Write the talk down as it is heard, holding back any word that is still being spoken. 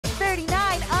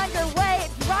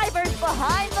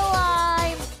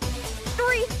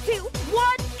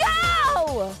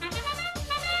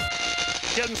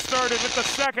getting started with the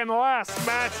second last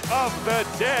match of the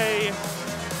day.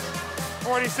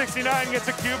 4069 gets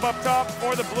a cube up top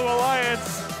for the Blue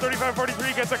Alliance.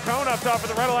 3543 gets a cone up top for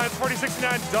the Red Alliance.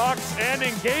 4069 docks and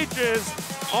engages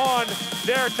on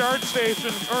their charge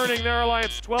station, earning their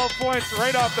Alliance 12 points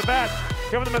right off the bat,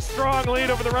 giving them a strong lead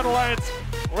over the Red Alliance.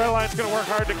 Red Alliance gonna work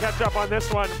hard to catch up on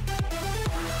this one.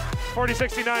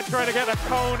 4069 trying to get a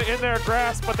cone in their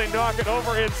grasp, but they knock it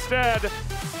over instead.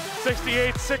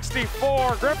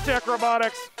 6864, Grip Tech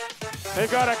Robotics.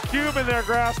 They've got a cube in their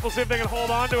grasp. We'll see if they can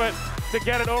hold on to it to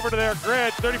get it over to their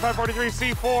grid.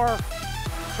 3543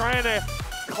 C4 trying to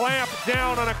clamp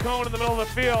down on a cone in the middle of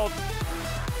the field.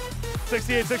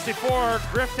 6864,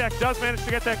 Grip Tech does manage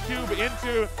to get that cube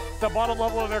into the bottom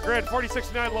level of their grid.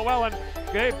 4069 Llewellyn,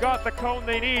 they've got the cone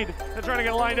they need. They're trying to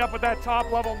get lined up with that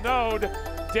top level node.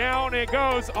 Down it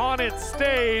goes, on it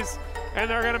stays, and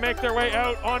they're gonna make their way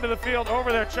out onto the field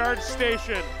over their charge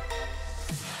station.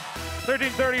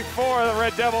 1334, the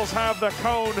Red Devils have the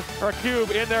cone or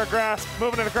cube in their grasp,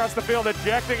 moving it across the field,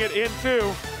 ejecting it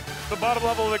into the bottom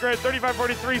level of the grid.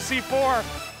 3543 C4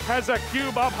 has a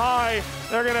cube up high.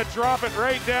 They're gonna drop it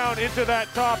right down into that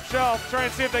top shelf, try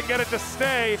and see if they can get it to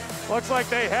stay. Looks like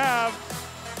they have.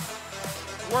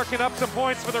 Working up some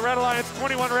points for the Red Alliance,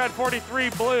 21 red, 43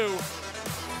 blue.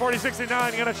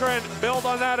 4069 gonna try and build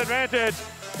on that advantage,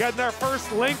 getting their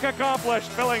first link accomplished,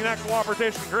 filling that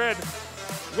cooperation grid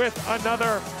with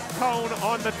another cone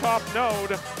on the top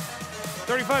node.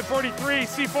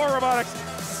 3543 C4 Robotics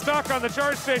stuck on the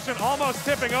charge station, almost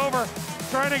tipping over,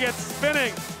 trying to get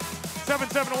spinning.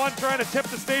 771 trying to tip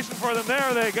the station for them.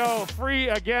 There they go, free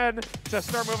again to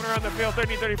start moving around the field.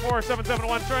 1334,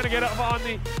 771 trying to get up on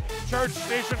the charge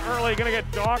station early, gonna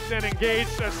get docked and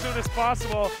engaged as soon as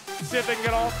possible. See if they can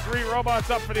get all three robots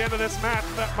up for the end of this match.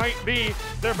 That might be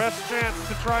their best chance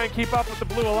to try and keep up with the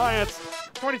Blue Alliance.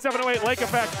 2708 Lake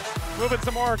Effect, moving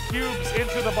some more cubes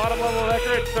into the bottom level of that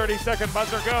grid. 30-second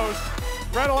buzzer goes.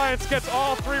 Red Alliance gets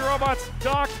all three robots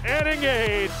docked and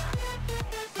engaged.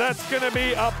 That's gonna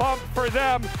be a bump for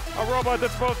them. A robot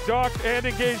that's both docked and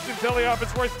engaged in Teleop.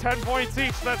 It's worth 10 points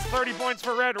each. That's 30 points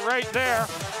for Red right there.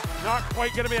 Not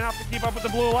quite gonna be enough to keep up with the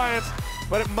Blue Alliance,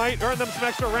 but it might earn them some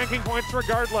extra ranking points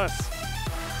regardless.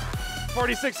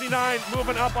 4069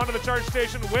 moving up onto the charge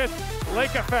station with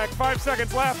Lake Effect. 5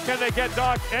 seconds left. Can they get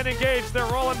docked and engaged? They're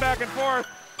rolling back and forth,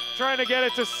 trying to get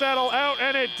it to settle out,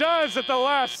 and it does at the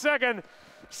last second.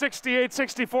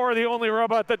 6864, the only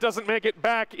robot that doesn't make it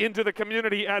back into the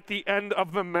community at the end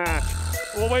of the match.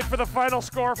 We'll wait for the final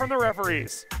score from the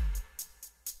referees.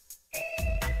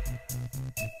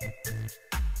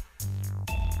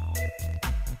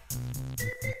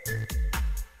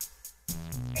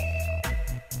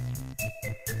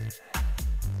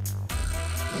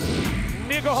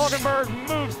 Nico Hulkenberg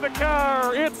moves the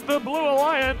car. It's the Blue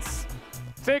Alliance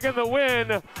taking the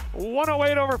win.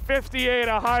 108 over 58,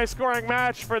 a high-scoring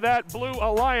match for that Blue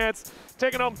Alliance,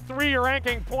 taking home 3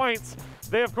 ranking points.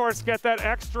 They, of course, get that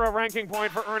extra ranking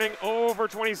point for earning over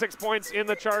 26 points in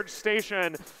the charge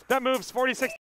station. That moves 46.